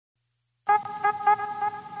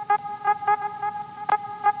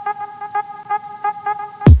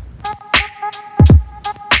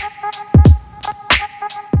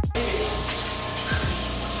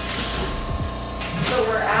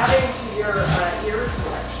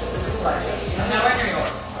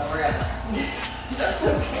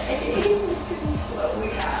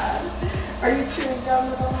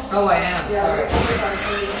Oh, I am. Yeah, Sorry.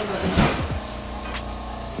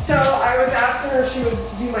 So I was asking her if she would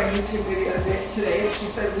do my YouTube video today, and she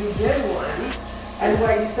said we did one. And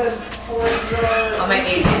what you said for your On my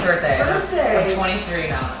 18th birthday. I'm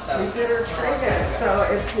 23 now, so. We did her tragus, so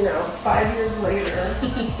it's, you know, 5 years later.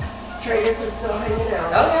 Tragus is still hanging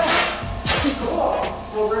out. Oh, yeah. Cool.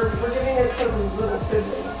 Well, we're giving it some little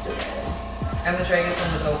siblings today. And the tragus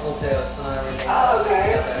one was opal too, so not everything. Oh,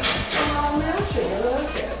 okay. Together. Oh, matching. I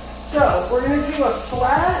like it. So we're going to do a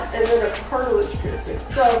flat and then a cartilage piercing.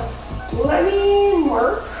 So let me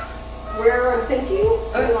mark where I'm thinking,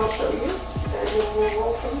 and then I'll show you, and then we'll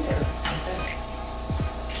roll from there.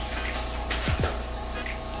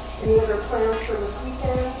 Any other plans for this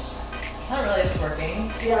weekend? Not really, just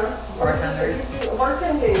working. Yeah. Bartender.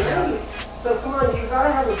 Bartending, Yeah. nice. So come on, you've got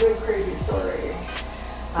to have a good crazy story.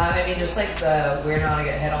 I mean, just like the weird how to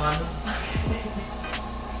get hit on.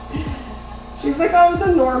 She's like, oh,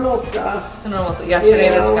 the normal stuff. The normal stuff. Yesterday,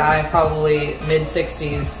 this guy, probably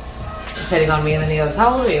mid-60s, was hitting on me, and then he goes,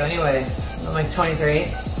 how old are you anyway? I'm like, 23.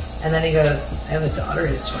 And then he goes, I have a daughter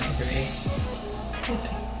who's 23.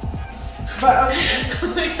 But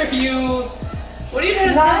like, are you, what are you trying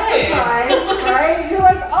to not say? surprised, right? You're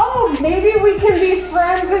like, oh, maybe we can be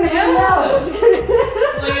friends and hang out.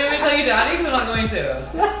 Like, I'm gonna tell you daddy, but I'm not going to.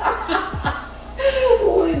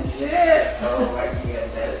 Legit. Oh my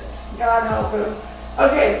goodness. God help him.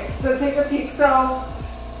 Okay, so take a peek. So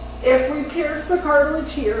if we pierce the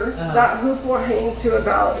cartilage here, that hoop will hang to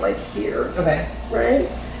about like here. Okay. Right?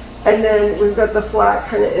 And then we've got the flat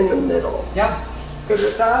kind of in the middle. Yeah. Good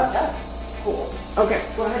with that? Yeah. Cool. Okay,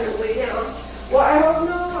 go ahead and lay down. Well, I have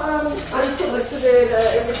no unsolicited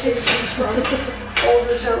invitations from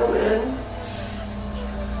older gentlemen.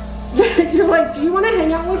 You're like, do you want to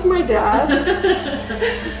hang out with my dad?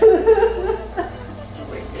 Oh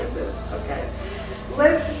my goodness. Okay.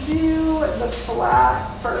 Let's do the flat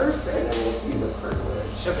first, and then we'll do the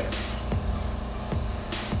cartilage. Okay.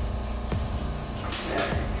 Okay.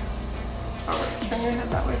 All right. Turn your head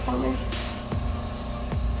that way for me.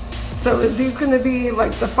 So is these going to be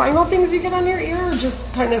like the final things you get on your ear, or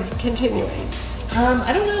just kind of continuing?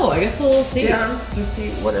 I don't know. I guess we'll see. Yeah. Just see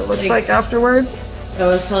what it looks like afterwards. I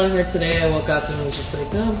was telling her today, I woke up and was just like,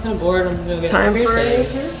 oh, I'm kind of bored. I'm going to get Time a for a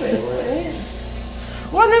piercing.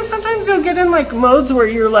 right? Well, and then sometimes you'll get in like modes where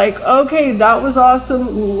you're like, okay, that was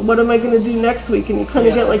awesome. What am I going to do next week? And you kind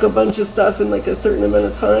of get like a bunch of stuff in like a certain amount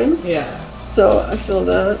of time. Yeah. So I feel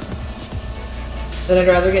that. Then I'd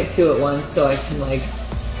rather get two at once so I can like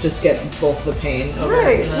just get both the pain over.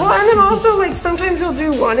 Right. Well, and then also like sometimes you'll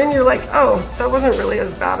do one and you're like, oh, that wasn't really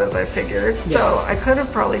as bad as I figured. Yeah. So I could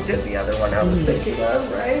have probably did the other one I was thinking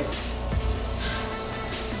of, right?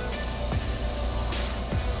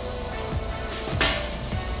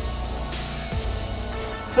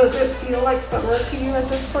 So does it feel like summer to you at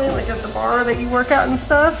this point, like at the bar that you work at and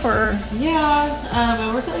stuff, or? Yeah,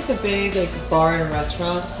 I work at like a big like bar and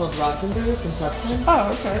restaurant. It's called Rock and Brews in Tustin. Oh,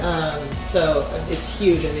 okay. So it's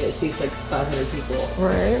huge. I mean, it seats like 500 people.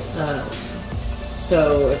 Right.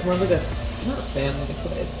 So it's more of like a, not a family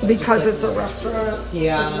place, but because just, like, it's a restaurant.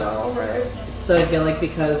 Yeah. As well, right. So I feel like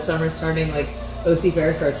because summer's starting, like OC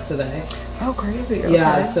Fair starts today. Oh, crazy. Okay.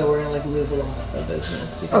 Yeah, so we're gonna like lose a lot of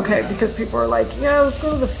business. Okay, because people are like, yeah, let's go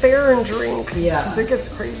to the fair and drink. Yeah. Because it gets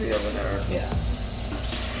crazy over there. Yeah.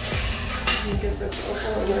 You get this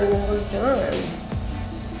open and then we're done.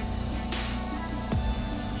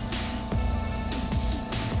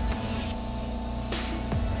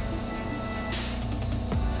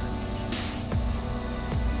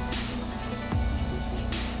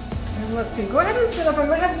 Let's see, go ahead and sit up. I'm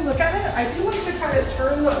going to have to look at it. I do like to kind of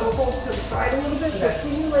turn the opal to the side a little bit. So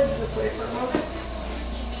can you legs this way for a moment?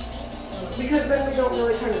 Because then we don't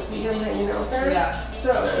really kind of see him hanging out there. Yeah.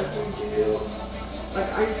 So if we do,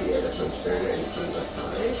 like I see it if I'm staring at you from the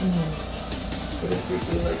side. But if we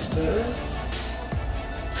do like this.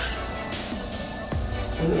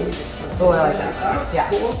 And then we just kind of I like that. Yeah.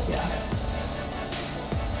 Cool. Yeah.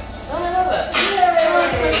 Oh, I love it. Yay!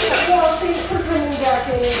 Well, thanks for